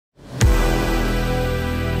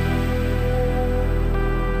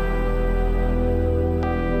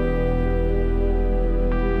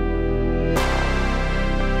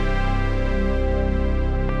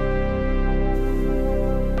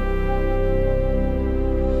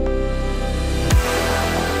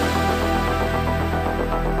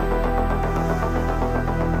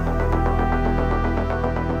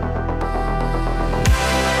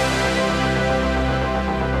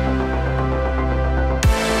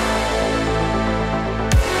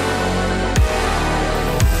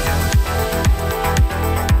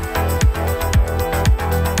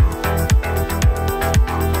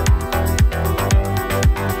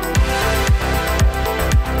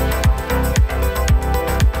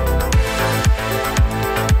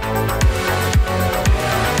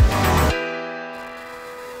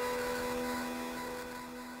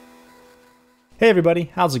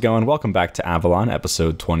everybody, how's it going? Welcome back to Avalon,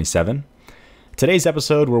 episode 27. Today's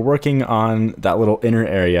episode, we're working on that little inner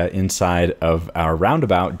area inside of our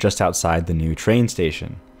roundabout just outside the new train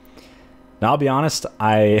station. Now, I'll be honest,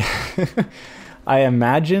 I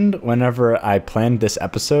imagined whenever I planned this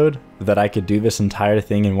episode that I could do this entire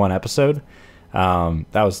thing in one episode. That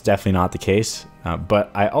was definitely not the case,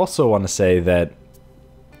 but I also want to say that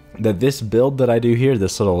this build that I do here,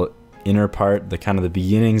 this little inner part, the kind of the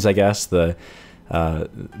beginnings, I guess, the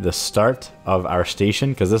start of our station,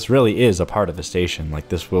 because this really is a part of the station. Like,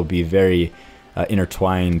 this will be very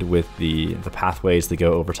intertwined with the pathways that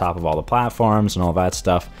go over top of all the platforms and all that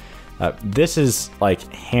stuff. This is like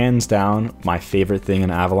hands down my favorite thing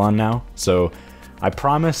in Avalon now. So I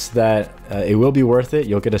promise that it will be worth it.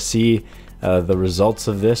 You'll get to see the results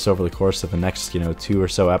of this over the course of the next, 2 or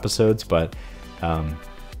so episodes. But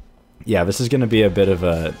yeah, this is going to be a bit of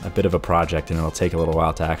a project, and it'll take a little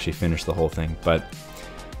while to actually finish the whole thing. But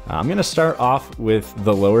I'm going to start off with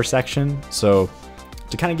the lower section. So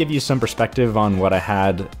to kind of give you some perspective on what I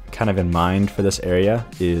had kind of in mind for this area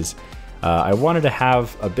is I wanted to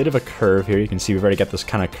have a bit of a curve here. You can see we've already got this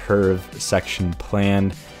kind of curve section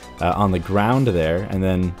planned on the ground there. And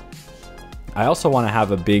then I also want to have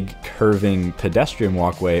a big curving pedestrian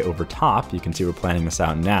walkway over top. You can see we're planning this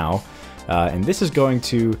out now. And this is going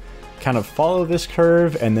to kind of follow this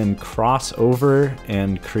curve and then cross over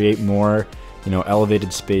and create more,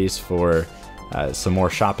 elevated space for some more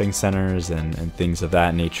shopping centers and things of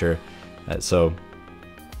that nature. So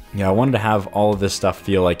I wanted to have all of this stuff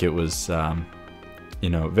feel like it was,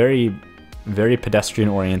 very, very pedestrian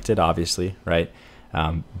oriented, obviously, right?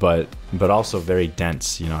 But also very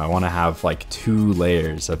dense. I want to have like 2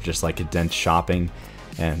 layers of just like a dense shopping,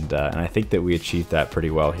 and I think that we achieved that pretty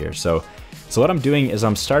well here. So what I'm doing is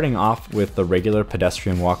I'm starting off with the regular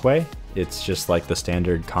pedestrian walkway. It's just like the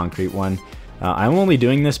standard concrete one. I'm only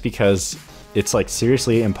doing this because it's like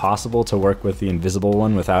seriously impossible to work with the invisible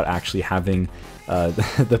one without actually having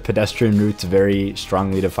the pedestrian routes very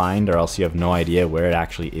strongly defined, or else you have no idea where it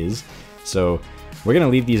actually is. So we're gonna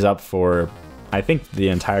leave these up for, I think, the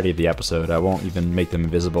entirety of the episode. I won't even make them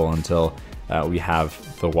invisible until we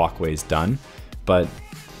have the walkways done. But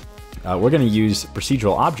we're going to use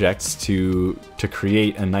procedural objects to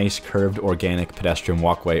create a nice curved organic pedestrian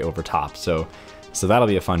walkway over top. So that'll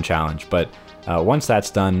be a fun challenge. But once that's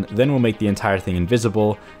done, then we'll make the entire thing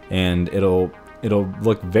invisible, and it'll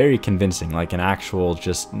look very convincing, like an actual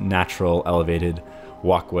just natural elevated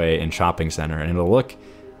walkway and shopping center, and it'll look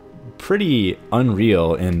pretty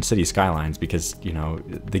unreal in City Skylines because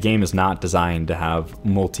the game is not designed to have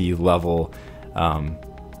multi-level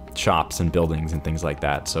shops and buildings and things like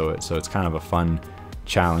that. So it's kind of a fun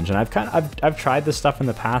challenge, and I've tried this stuff in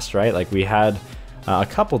the past, right? Like, we had a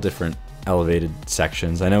couple different elevated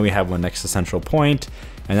sections. I know we had one next to Central Point,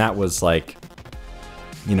 and that was like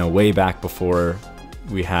way back before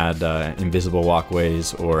we had invisible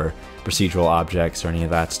walkways or procedural objects or any of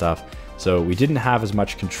that stuff. So we didn't have as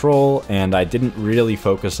much control, and I didn't really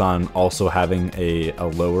focus on also having a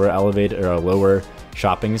lower elevated or a lower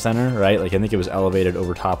shopping center, right? Like, I think it was elevated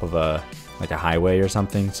over top of a highway or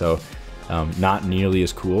something. So not nearly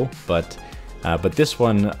as cool, but this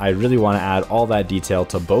one, I really want to add all that detail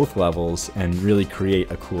to both levels and really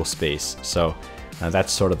create a cool space. So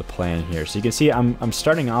that's sort of the plan here. So you can see I'm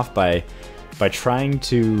starting off by trying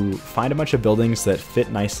to find a bunch of buildings that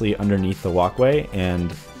fit nicely underneath the walkway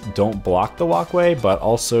and don't block the walkway, but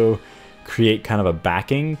also create kind of a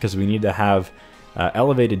backing, because we need to have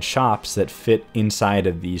elevated shops that fit inside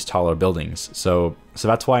of these taller buildings. So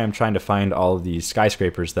that's why I'm trying to find all of these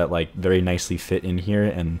skyscrapers that like very nicely fit in here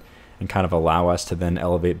and kind of allow us to then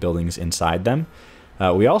elevate buildings inside them.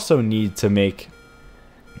 We also need to make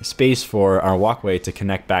space for our walkway to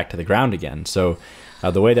connect back to the ground again. So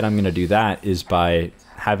the way that I'm going to do that is by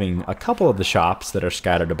having a couple of the shops that are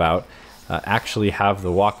scattered about actually have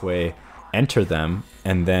the walkway enter them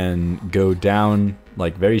and then go down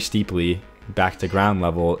like very steeply back to ground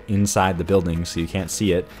level inside the building so you can't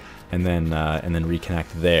see it, and then reconnect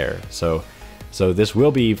there. So this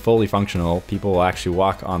will be fully functional. People will actually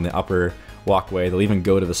walk on the upper walkway. They'll even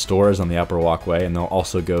go to the stores on the upper walkway, and they'll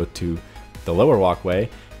also go to the lower walkway.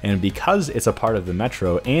 And because it's a part of the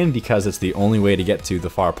metro, and because it's the only way to get to the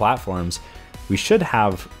far platforms, we should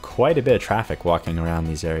have quite a bit of traffic walking around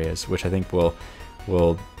these areas, which I think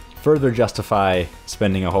will further justify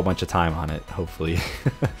spending a whole bunch of time on it, hopefully.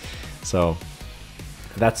 So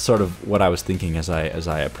that's sort of what I was thinking as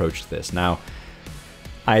I approached this. Now,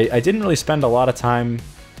 I didn't really spend a lot of time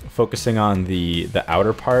focusing on the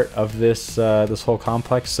outer part of this this whole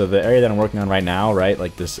complex. So the area that I'm working on right now, right,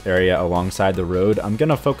 like this area alongside the road, I'm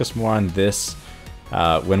gonna focus more on this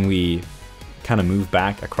when we kind of move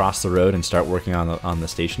back across the road and start working on the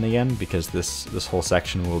station again, because this whole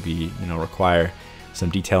section will be, you know, require some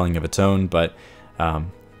detailing of its own. But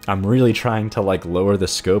I'm really trying to like lower the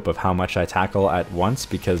scope of how much I tackle at once,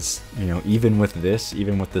 because, you know, even with this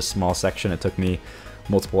small section, it took me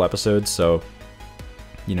multiple episodes. So,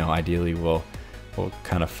 you know, ideally we'll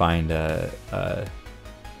kind of find a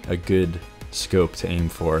good scope to aim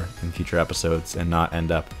for in future episodes and not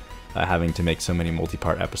end up having to make so many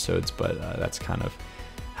multi-part episodes. But that's kind of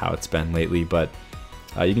how it's been lately. But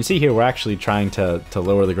you can see here we're actually trying to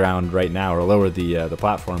lower the ground right now, or lower the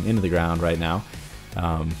platform into the ground right now.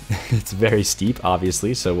 It's very steep,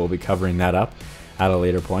 obviously, so we'll be covering that up at a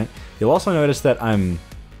later point. You'll also notice that I'm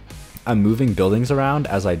moving buildings around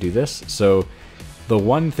as I do this. So the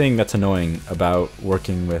one thing that's annoying about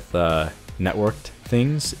working with networked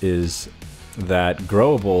things is that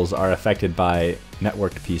growables are affected by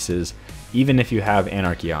networked pieces, even if you have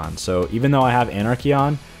anarchy on. So even though I have anarchy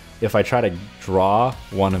on, if I try to draw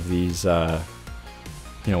one of these, one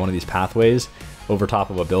of these pathways over top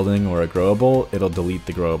of a building or a growable, it'll delete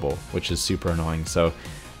the growable, which is super annoying. So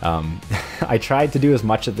I tried to do as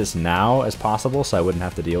much of this now as possible so I wouldn't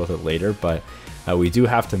have to deal with it later, but we do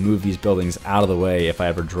have to move these buildings out of the way if I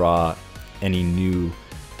ever draw any new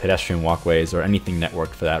pedestrian walkways or anything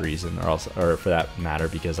networked for that reason, or for that matter,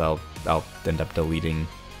 because I'll end up deleting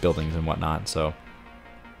buildings and whatnot. So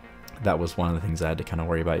that was one of the things I had to kind of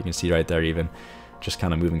worry about. You can see right there, even just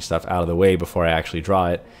kind of moving stuff out of the way before I actually draw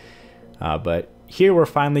it. But here we're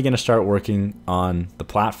finally going to start working on the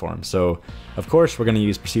platform. So of course we're going to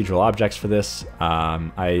use procedural objects for this.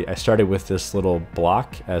 I started with this little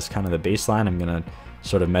block as kind of the baseline. I'm going to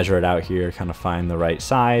sort of measure it out here, kind of find the right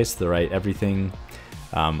size, the right everything.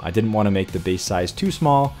 I didn't want to make the base size too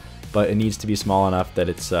small, but it needs to be small enough that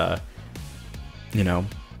it's, that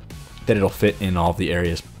it'll fit in all the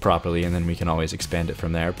areas properly, and then we can always expand it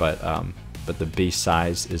from there. But the base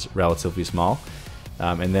size is relatively small.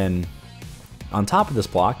 And then on top of this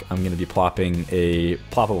block, I'm going to be plopping a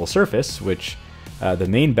ploppable surface, which the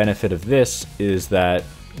main benefit of this is that,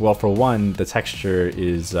 well, for one, the texture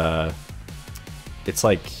is, it's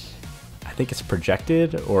like, I think it's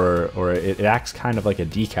projected, or it acts kind of like a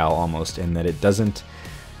decal almost, in that it doesn't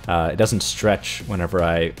stretch whenever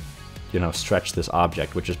I, stretch this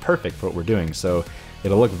object, which is perfect for what we're doing. So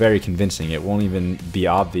it'll look very convincing. It won't even be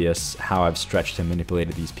obvious how I've stretched and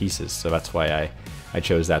manipulated these pieces. So that's why I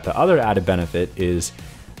chose that. The other added benefit is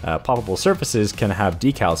ploppable surfaces can have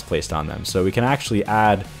decals placed on them. So we can actually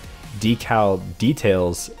add decal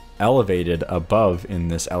details elevated above in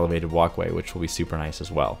this elevated walkway, which will be super nice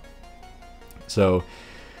as well. So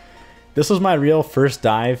this was my real first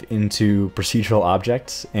dive into procedural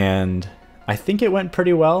objects, and I think it went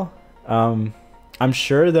pretty well. I'm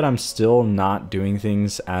sure that I'm still not doing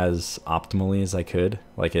things as optimally as I could.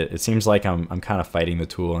 Like it seems like I'm kind of fighting the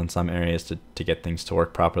tool in some areas to get things to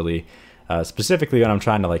work properly. Specifically when I'm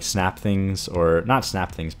trying to like snap things, or not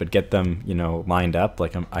snap things, but get them, lined up.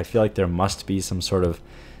 Like I feel like there must be some sort of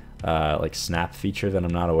like snap feature that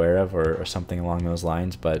I'm not aware of, or something along those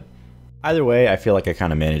lines. But either way, I feel like I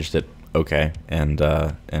kind of managed it okay, and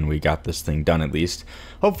we got this thing done at least.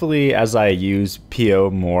 Hopefully, as I use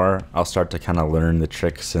PO more, I'll start to kind of learn the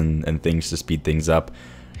tricks and things to speed things up.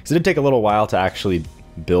 Because it did take a little while to actually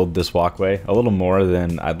build this walkway, a little more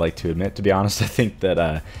than I'd like to admit, to be honest. I think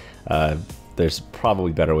that there's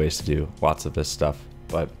probably better ways to do lots of this stuff.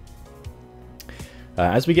 But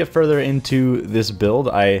as we get further into this build,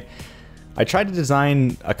 I tried to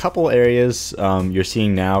design a couple areas you're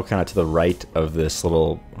seeing now kind of to the right of this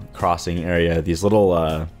little crossing area, these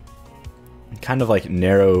little kind of like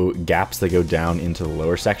narrow gaps that go down into the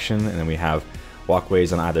lower section, and then we have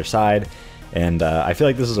walkways on either side. And I feel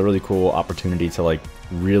like this is a really cool opportunity to like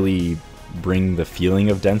really bring the feeling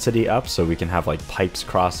of density up, so we can have like pipes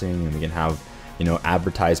crossing, and we can have,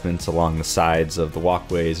 advertisements along the sides of the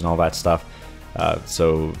walkways and all that stuff.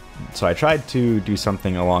 So I tried to do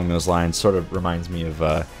something along those lines. Sort of reminds me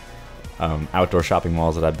of outdoor shopping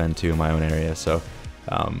malls that I've been to in my own area. So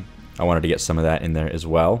I wanted to get some of that in there as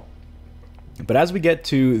well. But as we get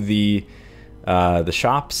to the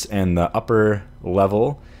shops and the upper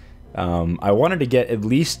level, I wanted to get at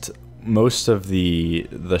least most of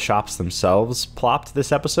the shops themselves plopped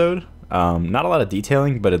this episode. Not a lot of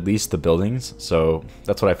detailing, but at least the buildings. So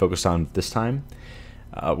that's what I focused on this time.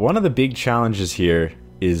 One of the big challenges here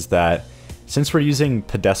is that since we're using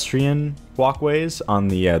pedestrian walkways on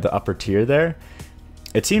the upper tier there,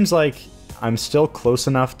 it seems like I'm still close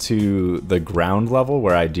enough to the ground level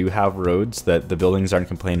where I do have roads that the buildings aren't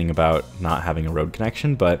complaining about not having a road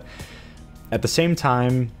connection. But at the same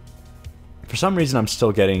time, For some reason, I'm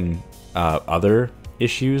still getting other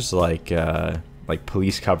issues like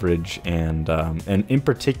police coverage, and in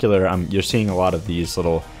particular, you're seeing a lot of these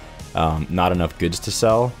little not enough goods to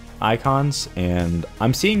sell icons, and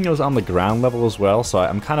I'm seeing those on the ground level as well. So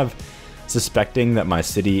I'm kind of suspecting that my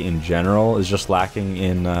city in general is just lacking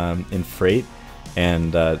in freight,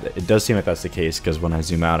 and it does seem like that's the case, because when I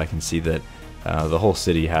zoom out, I can see that the whole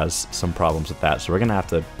city has some problems with that. So we're gonna have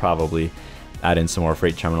to probably add in some more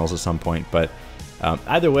freight terminals at some point. But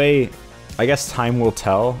either way, I guess time will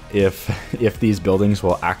tell if these buildings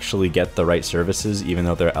will actually get the right services, even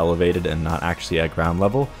though they're elevated and not actually at ground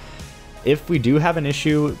level. If we do have an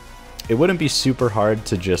issue, it wouldn't be super hard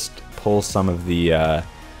to just pull some of the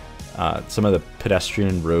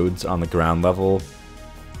pedestrian roads on the ground level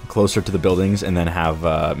closer to the buildings, and then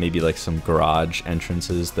have maybe like some garage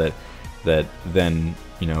entrances that then,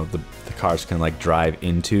 you know, the cars can like drive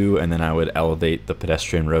into, and then I would elevate the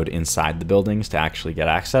pedestrian road inside the buildings to actually get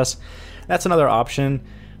access. That's another option.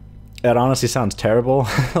 That honestly sounds terrible.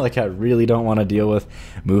 Like, I really don't want to deal with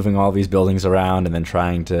moving all these buildings around and then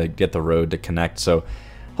trying to get the road to connect. So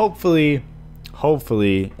hopefully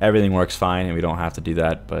everything works fine and we don't have to do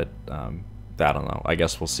that. But I don't know. I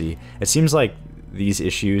guess we'll see. It seems like these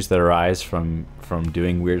issues that arise from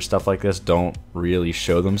doing weird stuff like this don't really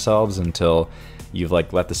show themselves until you've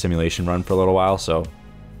like let the simulation run for a little while. So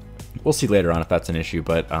we'll see later on if that's an issue,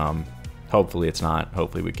 but hopefully it's not.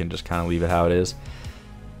 Hopefully we can just kind of leave it how it is.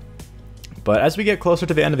 But as we get closer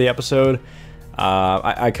to the end of the episode,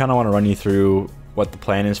 I kind of want to run you through what the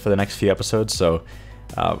plan is for the next few episodes. So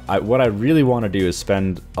what I really want to do is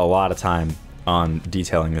spend a lot of time on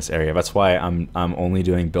detailing this area. That's why I'm only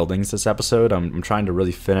doing buildings this episode. I'm trying to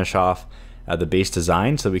really finish off the base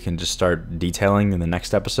design so we can just start detailing in the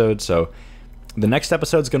next episode. So the next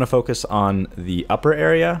episode is going to focus on the upper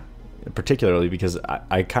area, particularly because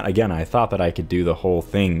I thought that I could do the whole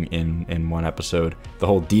thing in one episode, the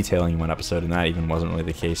whole detailing in one episode, and that even wasn't really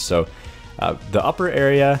the case. So the upper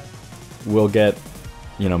area will get,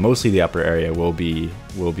 you know, mostly the upper area will be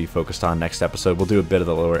focused on next episode. We'll do a bit of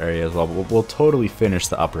the lower area as well, but we'll totally finish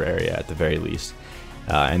the upper area at the very least.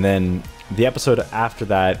 And then the episode after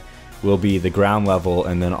that will be the ground level,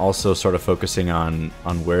 and then also sort of focusing on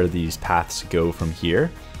where these paths go from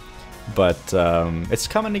here. But it's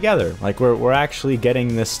coming together. Like, we're actually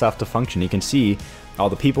getting this stuff to function. You can see all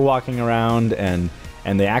the people walking around, and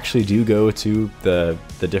they actually do go to the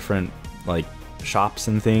different like shops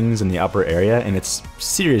and things in the upper area, and it's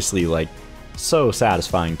seriously like so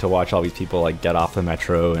satisfying to watch all these people like get off the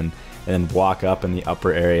metro and then walk up in the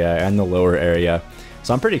upper area and the lower area.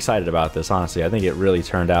 So I'm pretty excited about this, honestly. I think it really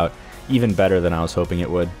turned out even better than I was hoping it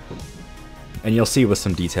would. And you'll see with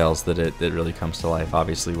some details that it really comes to life.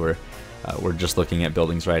 Obviously, we're just looking at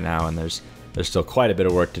buildings right now, and there's still quite a bit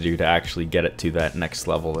of work to do to actually get it to that next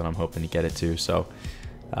level that I'm hoping to get it to. So,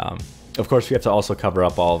 of course, we have to also cover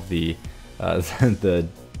up all of the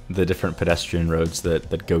different pedestrian roads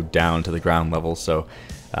that go down to the ground level. So,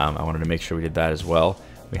 I wanted to make sure we did that as well.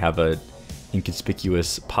 We have a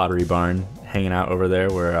inconspicuous pottery barn hanging out over there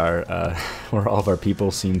where where all of our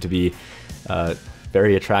people seem to be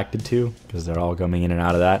very attracted to, because they're all coming in and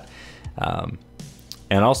out of that.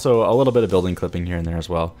 And also a little bit of building clipping here and there as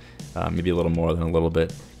well. Maybe a little more than a little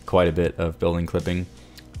bit, quite a bit of building clipping.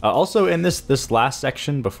 Also in this last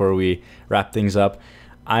section, before we wrap things up,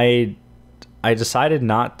 I decided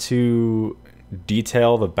not to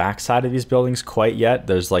detail the backside of these buildings quite yet.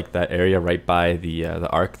 There's like that area right by the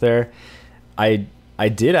arc there. I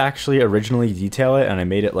did actually originally detail it, and I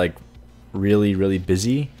made it like really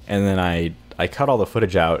busy, and then I cut all the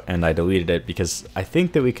footage out and I deleted it, because I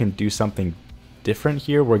think that we can do something different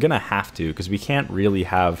here. We're gonna have to, because we can't really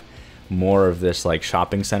have more of this like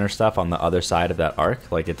shopping center stuff on the other side of that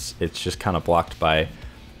arc. Like, it's just kind of blocked by,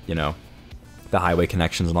 you know, the highway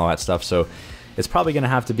connections and all that stuff. So it's probably gonna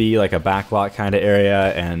have to be like a backlot kind of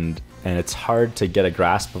area, and it's hard to get a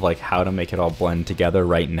grasp of like how to make it all blend together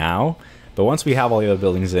right now. But once we have all the other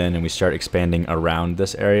buildings in and we start expanding around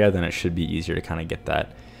this area, then it should be easier to kind of get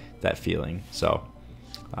that feeling. So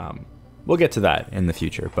we'll get to that in the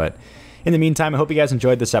future. But in the meantime, I hope you guys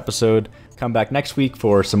enjoyed this episode. Come back next week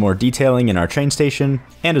for some more detailing in our train station.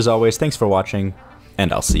 And as always, thanks for watching,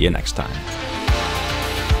 and I'll see you next time.